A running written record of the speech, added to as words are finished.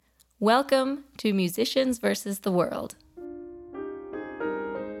Welcome to Musicians versus the World.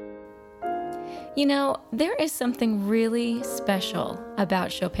 You know, there is something really special about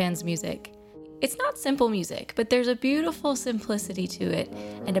Chopin's music. It's not simple music, but there's a beautiful simplicity to it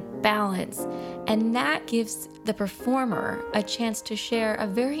and a balance, and that gives the performer a chance to share a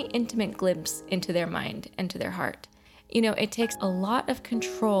very intimate glimpse into their mind and to their heart. You know, it takes a lot of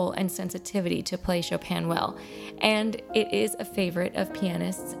control and sensitivity to play Chopin well, and it is a favorite of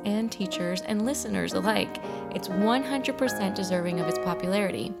pianists and teachers and listeners alike. It's 100% deserving of its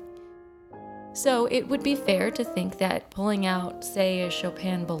popularity. So it would be fair to think that pulling out, say, a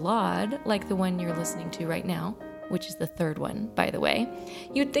Chopin ballade, like the one you're listening to right now, which is the third one, by the way,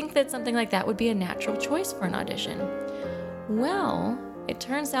 you'd think that something like that would be a natural choice for an audition. Well, it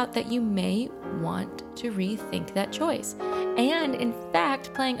turns out that you may want to rethink that choice. And in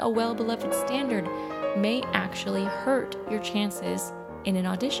fact, playing a well-beloved standard may actually hurt your chances in an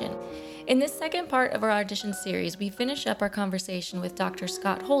audition. In this second part of our audition series, we finish up our conversation with Dr.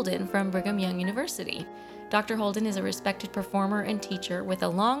 Scott Holden from Brigham Young University. Dr. Holden is a respected performer and teacher with a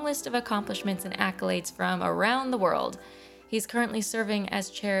long list of accomplishments and accolades from around the world. He's currently serving as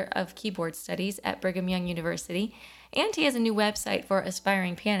chair of keyboard studies at Brigham Young University, and he has a new website for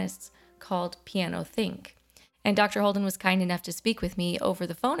aspiring pianists called Piano Think. And Dr. Holden was kind enough to speak with me over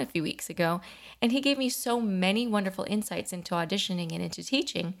the phone a few weeks ago, and he gave me so many wonderful insights into auditioning and into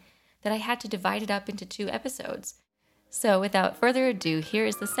teaching that I had to divide it up into 2 episodes. So without further ado, here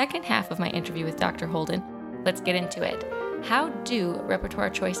is the second half of my interview with Dr. Holden. Let's get into it. How do repertoire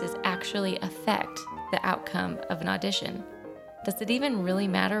choices actually affect the outcome of an audition? Does it even really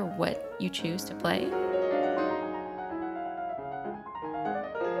matter what you choose to play?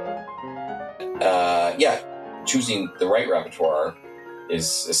 Choosing the right repertoire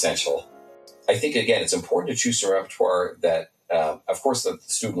is essential. I think, again, it's important to choose a repertoire that, of course, that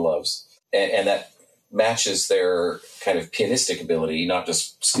the student loves and that matches their kind of pianistic ability, not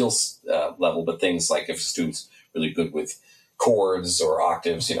just skills level, but things like if a student's really good with chords or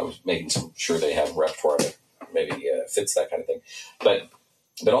octaves, making sure they have repertoire that maybe fits that kind of thing.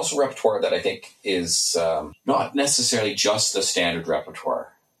 But also repertoire that I think is not necessarily just the standard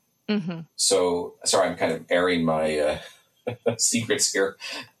repertoire. Mm-hmm. So, sorry, I'm kind of airing my secrets here.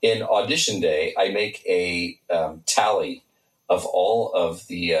 In audition day, I make a tally of all of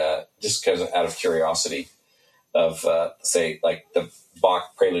the, just because out of curiosity, of, say, like the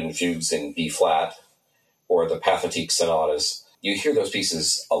Bach Prelude and Fugues in B flat or the Pathétique sonatas. You hear those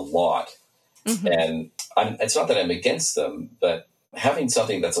pieces a lot. Mm-hmm. And it's not that I'm against them, but having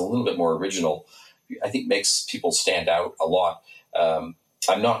something that's a little bit more original, I think makes people stand out a lot.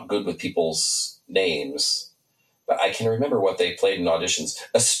 I'm not good with people's names, but I can remember what they played in auditions,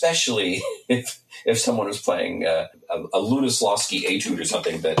 especially if someone was playing a Lutoslawski etude or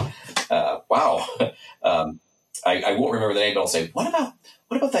something that, wow. I won't remember the name, but I'll say, what about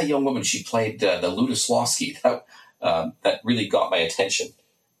that young woman? She played the Lutoslawski. That really got my attention.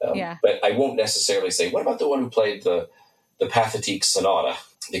 But I won't necessarily say, what about the one who played the Pathétique sonata?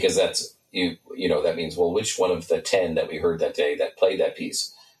 Because that's, that means, well, which one of the 10 that we heard that day that played that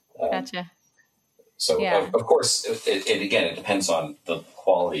piece? Gotcha. So, yeah. Of course, it depends on the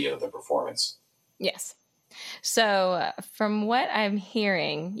quality of the performance. Yes. So, from what I'm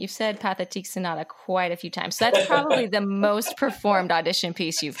hearing, you've said Pathétique Sonata quite a few times. So that's probably the most performed audition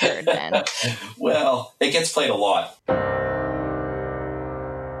piece you've heard, then. Well, it gets played a lot.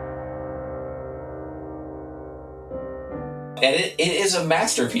 And it is a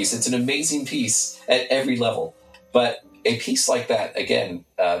masterpiece. It's an amazing piece at every level. But a piece like that, again,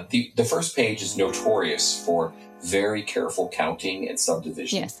 the first page is notorious for very careful counting and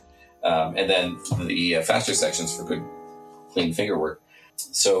subdivision. Yes. And then the faster sections for good, clean finger work.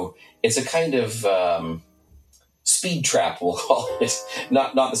 So it's a kind of speed trap, we'll call it.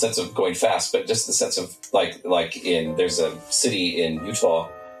 Not in the sense of going fast, but just the sense of there's a city in Utah,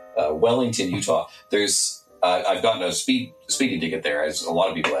 Wellington, Utah. I've gotten a speeding ticket there, as a lot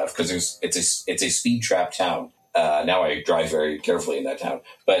of people have, because it's a speed trap town. Now I drive very carefully in that town,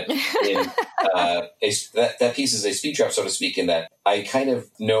 but that piece is a speed trap, so to speak, in that I kind of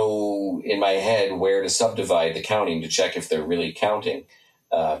know in my head where to subdivide the counting to check if they're really counting,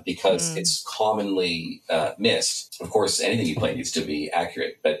 because it's commonly missed. Of course, anything you play needs to be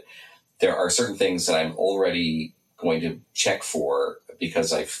accurate, but there are certain things that I'm already going to check for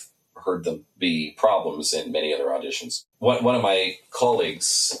because I've heard them be problems in many other auditions. One of my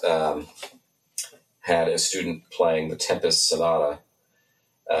colleagues had a student playing the Tempest Sonata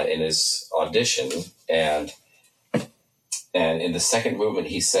in his audition, and in the second movement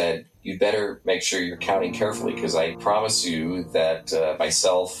he said, you'd better make sure you're counting carefully, because I promise you that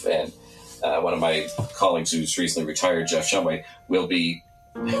myself and one of my colleagues who's recently retired, Jeff Shumway, will be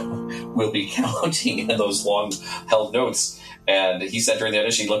counting those long held notes. And he said during the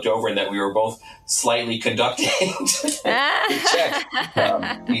audition, he looked over and that we were both slightly conducting to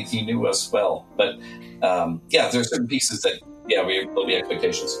check. He knew us well. But there's certain pieces that, there'll be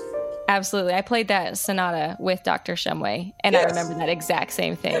expectations. Absolutely. I played that sonata with Dr. Shumway, and yes. I remember that exact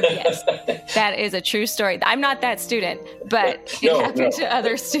same thing. Yes. That is a true story. I'm not that student, but it happened to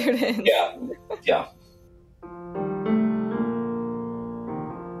other students. Yeah.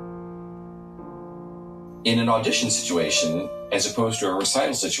 In an audition situation, as opposed to a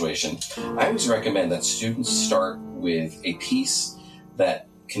recital situation, I always recommend that students start with a piece that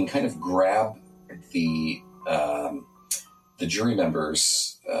can kind of grab the jury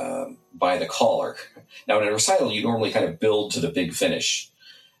members by the collar. Now, in a recital, you normally kind of build to the big finish.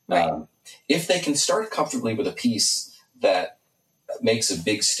 Right. If they can start comfortably with a piece that makes a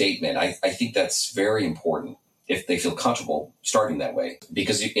big statement, I think that's very important. If they feel comfortable starting that way.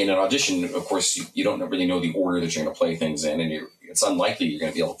 Because in an audition, of course, you don't really know the order that you're going to play things in, and it's unlikely you're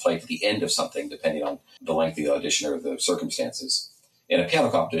going to be able to play to the end of something, depending on the length of the audition or the circumstances. In a piano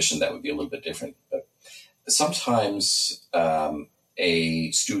competition, that would be a little bit different. But sometimes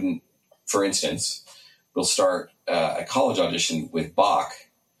a student, for instance, will start a college audition with Bach,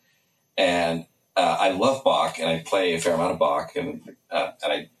 and I love Bach, and I play a fair amount of Bach, and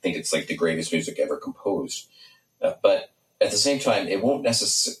I think it's like the greatest music ever composed. But at the same time,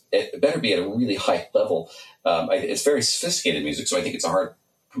 it better be at a really high level. It's very sophisticated music, so I think it's a hard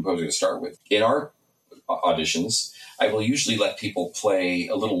composer to start with. In our auditions, I will usually let people play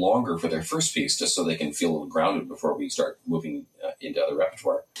a little longer for their first piece, just so they can feel a little grounded before we start moving into other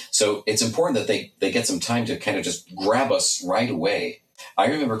repertoire. So it's important that they get some time to kind of just grab us right away. I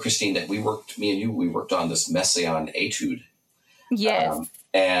remember, Christine, that we worked on this Messiaen etude. Yes.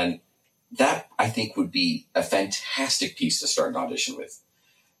 And that, I think, would be a fantastic piece to start an audition with.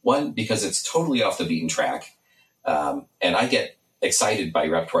 One, because it's totally off the beaten track, and I get excited by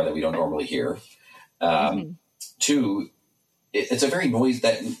repertoire that we don't normally hear. Two, it's a very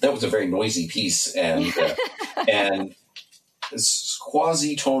that was a very noisy piece, and and it's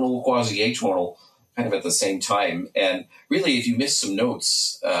quasi-tonal, quasi-atonal, kind of at the same time. And really, if you miss some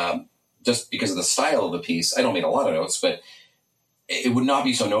notes, just because of the style of the piece, I don't mean a lot of notes, but it would not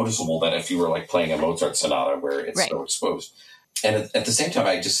be so noticeable that if you were like playing a Mozart sonata where it's so exposed. And at the same time,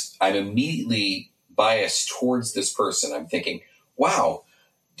 I'm immediately biased towards this person. I'm thinking, wow,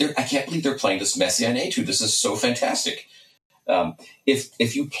 I can't believe they're playing this Messiaen etude. This is so fantastic.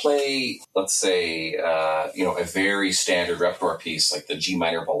 If you play, let's say, a very standard repertoire piece like the G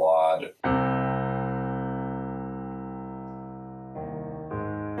minor ballade,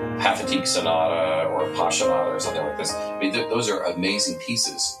 Pathetique Sonata or Passionata or something like this. I mean, those are amazing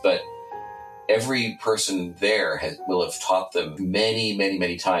pieces, but every person there will have taught them many, many,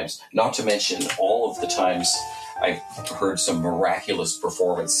 many times, not to mention all of the times I've heard some miraculous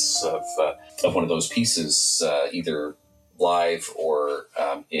performance of one of those pieces, either live or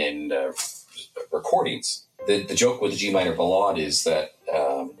in recordings. The joke with the G minor ballade is that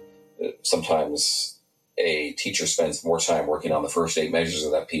sometimes a teacher spends more time working on the first 8 measures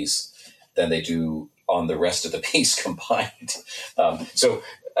of that piece than they do on the rest of the piece combined. So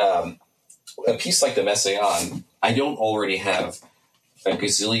a piece like the Messiaen, I don't already have a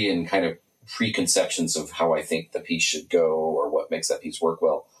gazillion kind of preconceptions of how I think the piece should go or what makes that piece work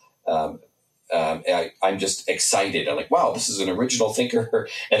well. I'm just excited. I'm like, wow, this is an original thinker.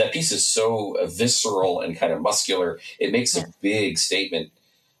 And that piece is so visceral and kind of muscular. It makes a big statement.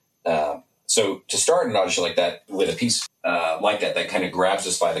 So to start an audition like that with a piece like that kind of grabs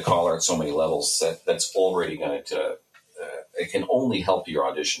us by the collar at so many levels, that's already going to, it can only help your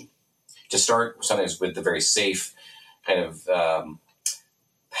audition. To start sometimes with the very safe kind of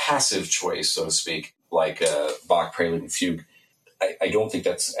passive choice, so to speak, like Bach Prelude and Fugue, I don't think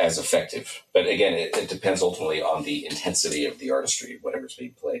that's as effective. But again, it depends ultimately on the intensity of the artistry, whatever's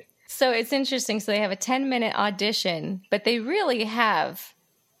being played. So it's interesting. So they have a 10-minute audition, but they really have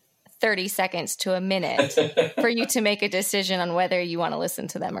 30 seconds to a minute for you to make a decision on whether you want to listen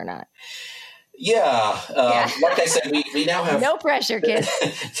to them or not. Yeah. Like I said, we now have... No pressure, kids.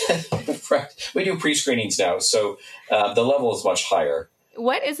 We do pre-screenings now, so the level is much higher.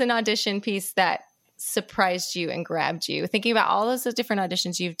 What is an audition piece that surprised you and grabbed you? Thinking about all those different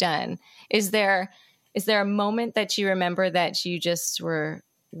auditions you've done, is there a moment that you remember that you just were,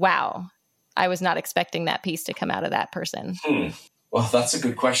 wow, I was not expecting that piece to come out of that person? Well, that's a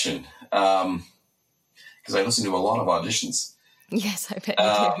good question, because I listen to a lot of auditions. Yes, I bet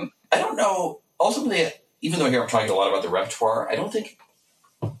you do. I don't know. Ultimately, even though here I'm talking a lot about the repertoire, I don't think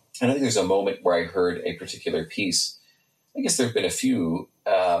there's a moment where I heard a particular piece. I guess there have been a few.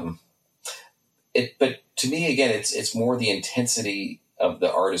 But to me, again, it's more the intensity of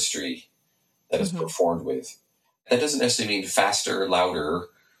the artistry that is performed with. That doesn't necessarily mean faster, louder,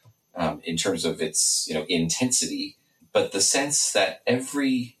 in terms of its intensity, but the sense that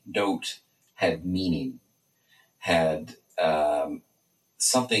every note had meaning, had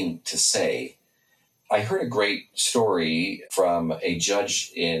something to say. I heard a great story from a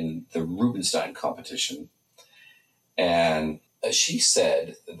judge in the Rubinstein competition, and she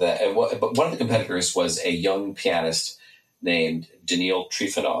said that but one of the competitors was a young pianist named Daniil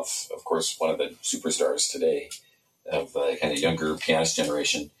Trifonov, of course, one of the superstars today of the kind of younger pianist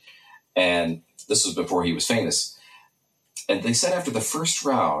generation. And this was before he was famous. And they said after the first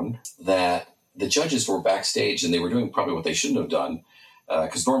round that the judges were backstage and they were doing probably what they shouldn't have done,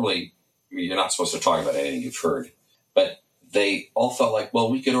 because normally you're not supposed to talk about anything you've heard. But they all felt like, well,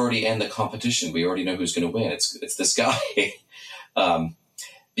 we could already end the competition. We already know who's going to win. It's this guy.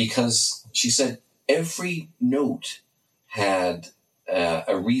 Because she said every note had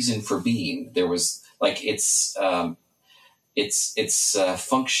a reason for being. There was like its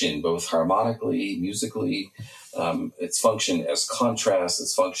function, both harmonically, musically, its function as contrast,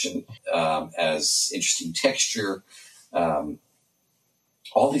 its function as interesting texture.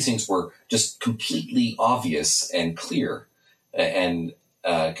 All these things were just completely obvious and clear and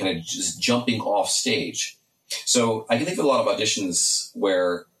kind of just jumping off stage. So I can think of a lot of auditions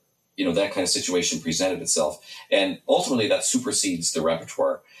where, that kind of situation presented itself. And ultimately that supersedes the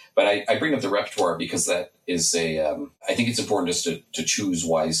repertoire. But I bring up the repertoire because that is I think it's important just to choose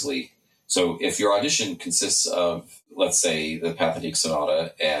wisely. So if your audition consists of, let's say, the Pathetique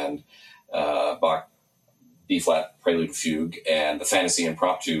Sonata and Bach B-flat Prelude Fugue and the Fantasy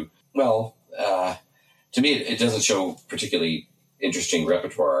Impromptu, well, to me, it doesn't show particularly interesting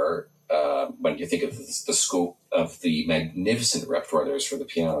repertoire when you think of the scope of the magnificent repertoire there is for the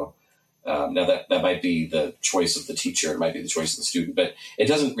piano. Now that might be the choice of the teacher, it might be the choice of the student, but it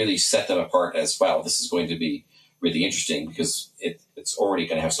doesn't really set them apart as, wow, this is going to be really interesting because it's already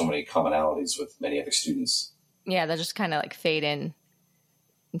going to have so many commonalities with many other students. Yeah, they'll just kind of like fade in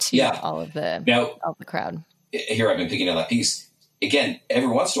to all the crowd. Here I've been picking on that piece. Again, every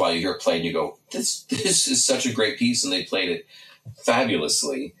once in a while you hear it played and you go, this is such a great piece, and they played it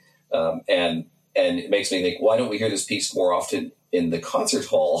fabulously. And it makes me think, why don't we hear this piece more often in the concert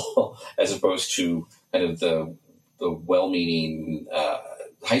hall as opposed to kind of the well-meaning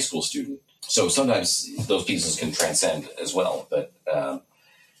high school student? So sometimes those pieces can transcend as well, but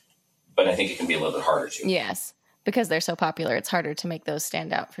I think it can be a little bit harder to. Yes, because they're so popular, it's harder to make those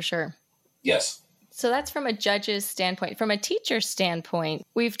stand out for sure. Yes. So that's from a judge's standpoint. From a teacher's standpoint,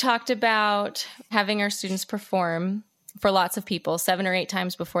 we've talked about having our students perform for lots of people 7 or 8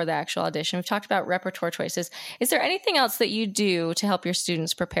 times before the actual audition. We've talked about repertoire choices. Is there anything else that you do to help your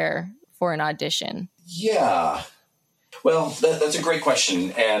students prepare for an audition? Yeah. Well, that's a great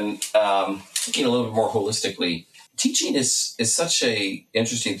question. And thinking a little bit more holistically, teaching is such a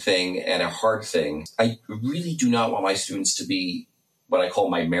interesting thing and a hard thing. I really do not want my students to be what I call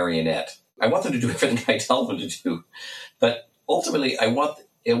my marionette. I want them to do everything I tell them to do. But ultimately, I want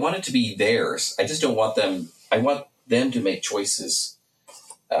it to be theirs. I just don't want them. I want them to make choices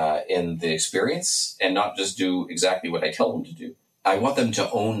in the experience and not just do exactly what I tell them to do. I want them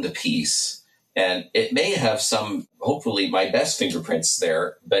to own the piece, and it may have some, hopefully, my best fingerprints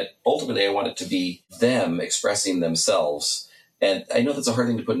there, but ultimately I want it to be them expressing themselves. And I know that's a hard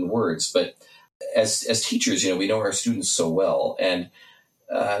thing to put in words, but as teachers, we know our students so well, and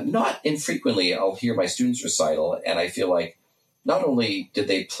not infrequently I'll hear my students recital, and I feel like not only did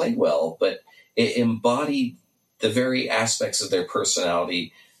they play well, but it embodied the very aspects of their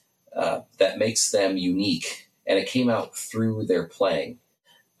personality that makes them unique, and it came out through their playing.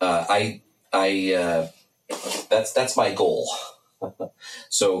 That's my goal.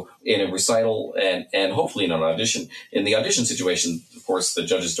 So in a recital and hopefully in an audition, in the audition situation, of course, the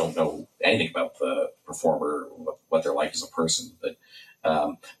judges don't know anything about the performer, what they're like as a person, but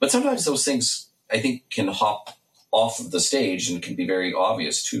sometimes those things I think can hop off of the stage and can be very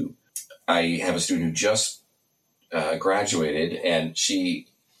obvious too. I have a student who just graduated, and she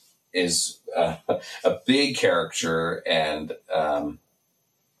is a big character and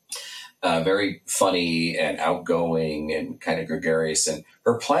very funny and outgoing and kind of gregarious. And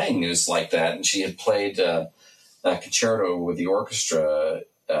her playing is like that. And she had played a concerto with the orchestra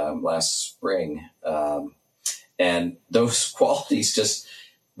last spring. And those qualities just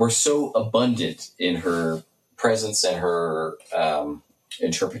were so abundant in her presence and her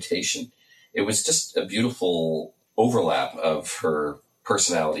interpretation. It was just a beautiful overlap of her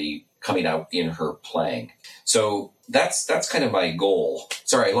personality coming out in her playing. So that's kind of my goal.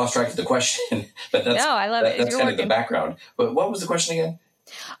 Sorry, I lost track of the question, but no, I love it. That's kind of the background. But what was the question again?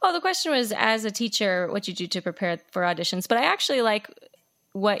 Oh, the question was, as a teacher, what you do to prepare for auditions. But I actually like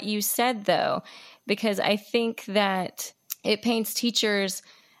what you said, though, because I think that it paints teachers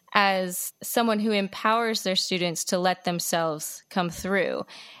as someone who empowers their students to let themselves come through.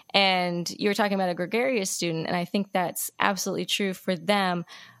 And you were talking about a gregarious student, and I think that's absolutely true for them.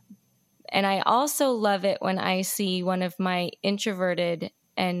 And I also love it when I see one of my introverted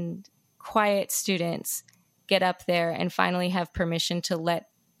and quiet students get up there and finally have permission to let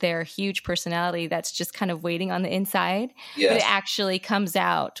their huge personality that's just kind of waiting on the inside, but it actually comes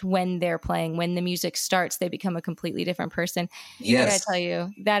out when they're playing. When the music starts, they become a completely different person. Yes. I gotta tell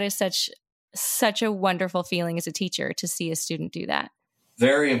you, that is such a wonderful feeling as a teacher to see a student do that.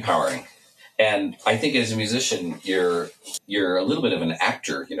 Very empowering. And I think as a musician, you're a little bit of an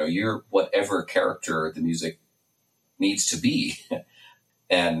actor. You know, you're whatever character the music needs to be.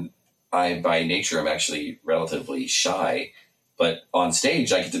 And I, by nature, am actually relatively shy. But on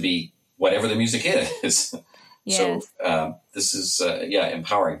stage, I get to be whatever the music is. Yes. So this is,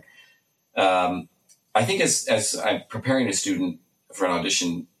 empowering. I think as I'm preparing a student for an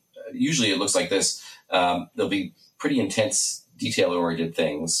audition, usually it looks like this. There'll be pretty intense, detail-oriented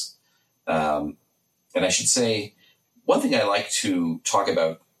things. And I should say, one thing I like to talk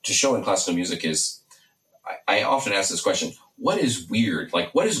about to show in classical music is, I often ask this question, what is weird?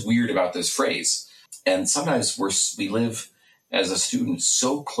 Like, what is weird about this phrase? And sometimes we live as a student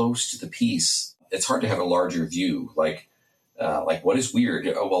so close to the piece, it's hard to have a larger view. Like what is weird?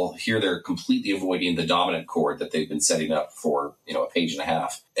 Oh, well, here they're completely avoiding the dominant chord that they've been setting up for, a page and a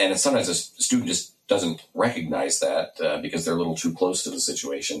half. And sometimes a student just doesn't recognize that because they're a little too close to the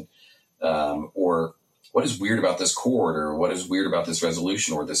situation. Or what is weird about this chord, or what is weird about this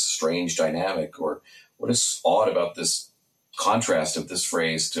resolution, or this strange dynamic, or what is odd about this contrast of this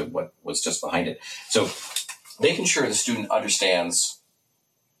phrase to what was just behind it. So making sure the student understands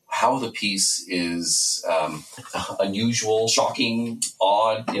how the piece is unusual, shocking,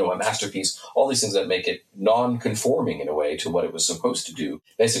 odd, a masterpiece, all these things that make it non-conforming in a way to what it was supposed to do.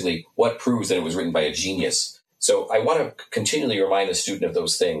 Basically, what proves that it was written by a genius. So I want to continually remind the student of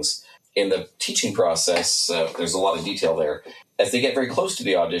those things. In the teaching process, there's a lot of detail there. As they get very close to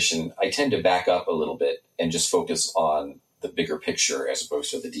the audition, I tend to back up a little bit and just focus on the bigger picture as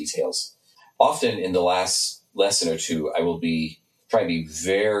opposed to the details. Often in the last lesson or two, I will be trying to be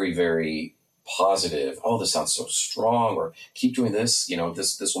very, very positive. Oh, this sounds so strong, or keep doing this.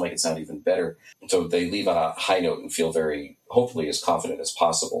 This will make it sound even better. So they leave on a high note and feel very, hopefully, as confident as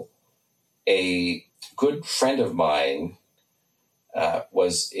possible. A good friend of mine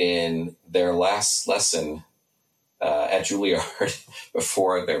was in their last lesson at Juilliard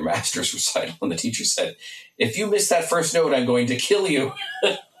before their master's recital, and the teacher said, "If you miss that first note, I'm going to kill you."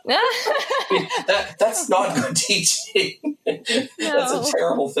 That's not good teaching. No. That's a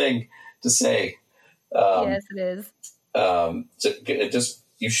terrible thing to say. Yes, it is.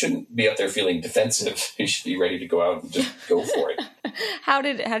 You shouldn't be up there feeling defensive. You should be ready to go out and just go for it. How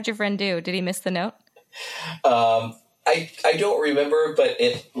did your friend do? Did he miss the note? I don't remember, but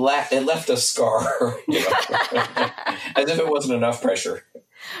it left a scar, as if it wasn't enough pressure.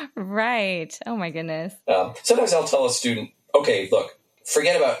 Right. Oh my goodness. Sometimes I'll tell a student, okay, look,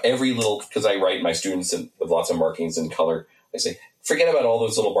 forget about every little, because I write my students with lots of markings in color. I say, forget about all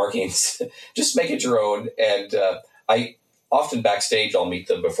those little markings. Just make it your own. And I often backstage, I'll meet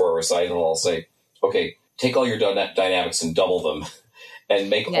them before a recital, and I'll say, okay, take all your dynamics and double them and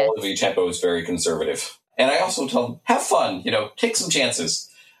make all of your tempos very conservative. And I also tell them, have fun, take some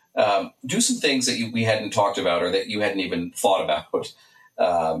chances. Do some things that we hadn't talked about or that you hadn't even thought about.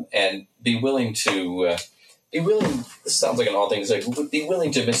 And be willing to... this sounds like an odd thing to say, but be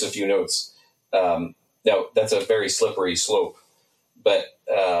willing to miss a few notes. Now, that's a very slippery slope, but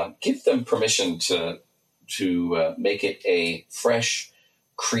give them permission to make it a fresh,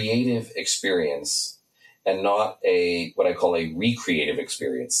 creative experience and not what I call a recreative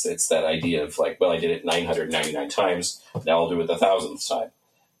experience. It's that idea of like, well, I did it 999 times, now I'll do it the 1,000th time.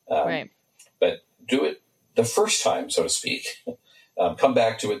 Right. But do it the first time, so to speak. Come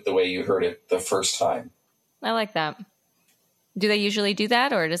back to it the way you heard it the first time. I like that. Do they usually do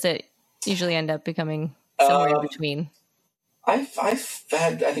that, or does it usually end up becoming somewhere in between? I've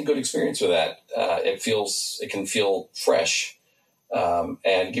had, I think, good experience with that. It can feel fresh,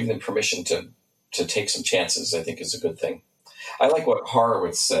 and giving them permission to take some chances, I think, is a good thing. I like what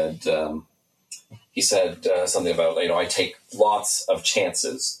Horowitz said. he said something about, I take lots of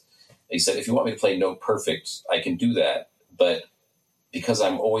chances. He said, if you want me to play note perfect, I can do that. But because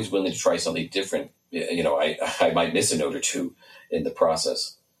I'm always willing to try something different, I might miss a note or two in the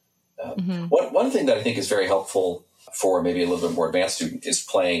process. One thing that I think is very helpful for maybe a little bit more advanced student is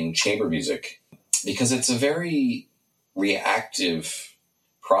playing chamber music, because it's a very reactive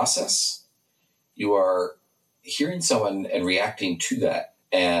process. You are hearing someone and reacting to that.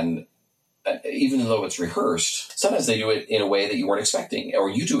 And even though it's rehearsed, sometimes they do it in a way that you weren't expecting, or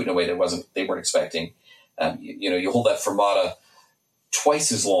you do it in a way that they weren't expecting. You hold that fermata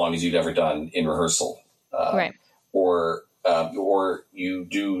twice as long as you'd ever done in rehearsal. Right. Or you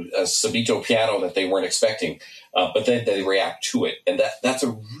do a subito piano that they weren't expecting, but then they react to it. And that's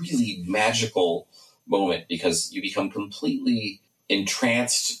a really magical moment, because you become completely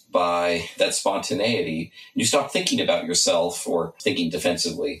entranced by that spontaneity. You stop thinking about yourself or thinking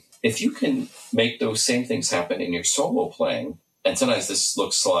defensively. If you can make those same things happen in your solo playing, and sometimes this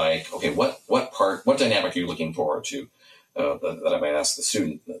looks like, okay, what dynamic are you looking forward to? That I might ask the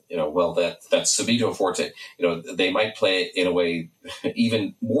student, that subito forte, they might play it in a way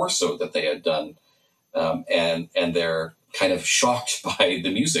even more so that they had done, and they're kind of shocked by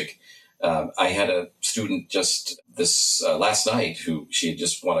the music. I had a student just this last night who she had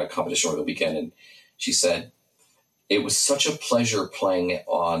just won a competition over the weekend, and she said it was such a pleasure playing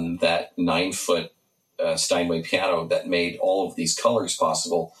on that 9-foot Steinway piano that made all of these colors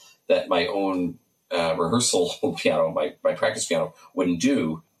possible that my own rehearsal piano, my practice piano, wouldn't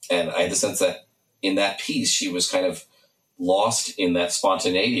do. And I had the sense that in that piece, she was kind of lost in that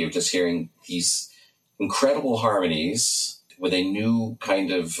spontaneity of just hearing these incredible harmonies with a new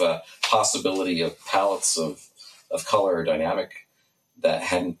kind of possibility of palettes of color or dynamic that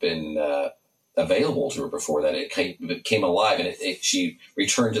hadn't been available to her before. That it came alive, and she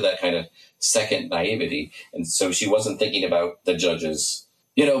returned to that kind of second naivety. And so she wasn't thinking about the judges.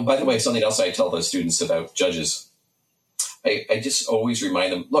 By the way, something else I tell the students about judges, I just always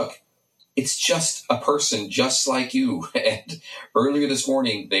remind them, look, it's just a person just like you. And earlier this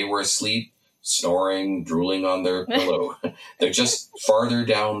morning, they were asleep, snoring, drooling on their pillow. They're just farther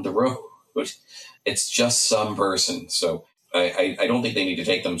down the road. It's just some person. So I don't think they need to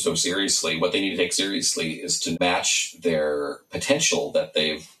take them so seriously. What they need to take seriously is to match their potential that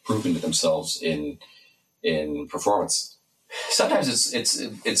they've proven to themselves in performance. Sometimes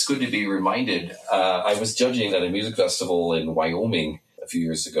it's good to be reminded. I was judging at a music festival in Wyoming a few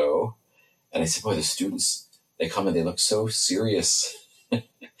years ago, and I said, boy, the students, they come and they look so serious.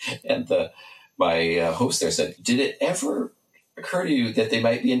 And my host there said, did it ever occur to you that they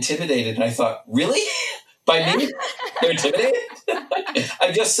might be intimidated? And I thought, really? By me? They're intimidated?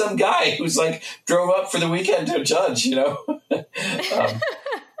 I'm just some guy who's drove up for the weekend to judge,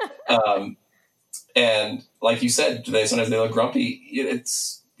 And like you said, sometimes they look grumpy.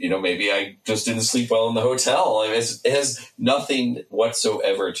 It's, maybe I just didn't sleep well in the hotel. It has nothing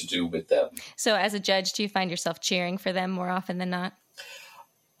whatsoever to do with them. So as a judge, do you find yourself cheering for them more often than not?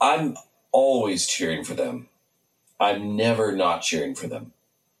 I'm always cheering for them. I'm never not cheering for them.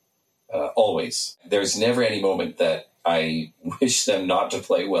 Always. There's never any moment that I wish them not to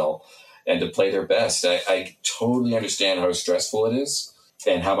play well and to play their best. I totally understand how stressful it is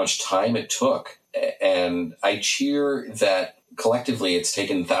and how much time it took. And I cheer that collectively it's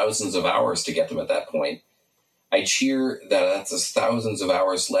taken thousands of hours to get them at that point. I cheer that that's thousands of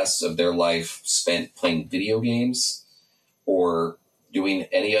hours less of their life spent playing video games or doing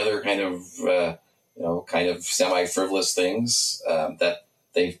any other kind of semi-frivolous things, that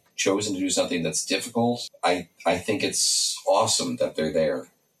they've chosen to do something that's difficult. I think it's awesome that they're there.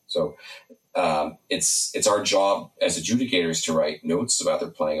 So it's our job as adjudicators to write notes about their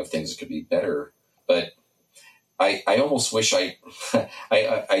playing of things that could be better. But I almost wish I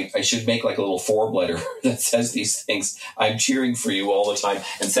should make a little form letter that says these things. I'm cheering for you all the time,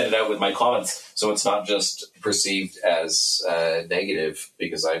 and send it out with my comments, so it's not just perceived as negative,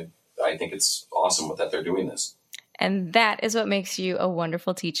 because I think it's awesome that they're doing this. And that is what makes you a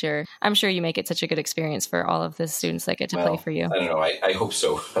wonderful teacher. I'm sure you make it such a good experience for all of the students that get to play for you. I don't know. I hope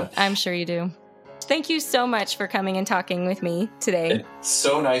so. I'm sure you do. Thank you so much for coming and talking with me today. It's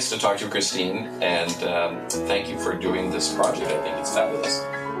so nice to talk to you, Christine, and thank you for doing this project. I think it's fabulous.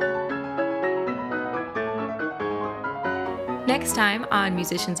 Next time on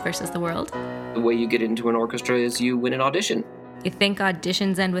Musicians versus the World. The way you get into an orchestra is you win an audition. You think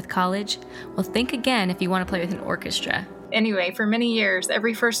auditions end with college? Well, think again if you want to play with an orchestra. Anyway, for many years,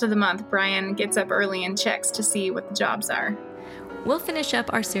 every first of the month, Brian gets up early and checks to see what the jobs are. We'll finish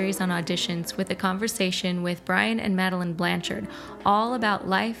up our series on auditions with a conversation with Brian and Madeline Blanchard, all about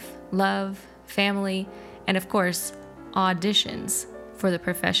life, love, family, and of course, auditions for the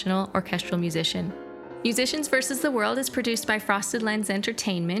professional orchestral musician. Musicians vs. the World is produced by Frosted Lens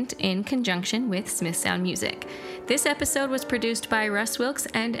Entertainment in conjunction with Smith Sound Music. This episode was produced by Russ Wilkes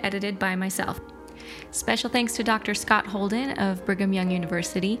and edited by myself. Special thanks to Dr. Scott Holden of Brigham Young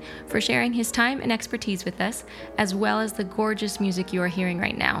University for sharing his time and expertise with us, as well as the gorgeous music you are hearing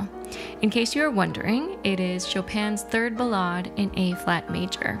right now. In case you are wondering, it is Chopin's Third Ballade in A-flat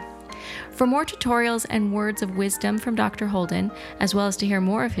major. For more tutorials and words of wisdom from Dr. Holden, as well as to hear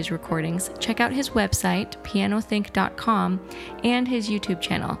more of his recordings, check out his website, pianothink.com, and his YouTube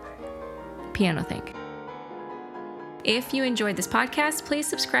channel, Pianothink. If you enjoyed this podcast, please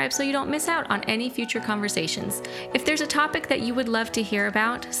subscribe so you don't miss out on any future conversations. If there's a topic that you would love to hear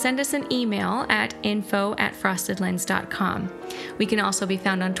about, send us an email at info@frostedlens.com. We can also be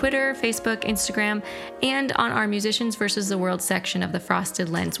found on Twitter, Facebook, Instagram, and on our Musicians vs. the World section of the Frosted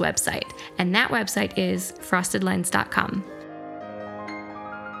Lens website. And that website is frostedlens.com.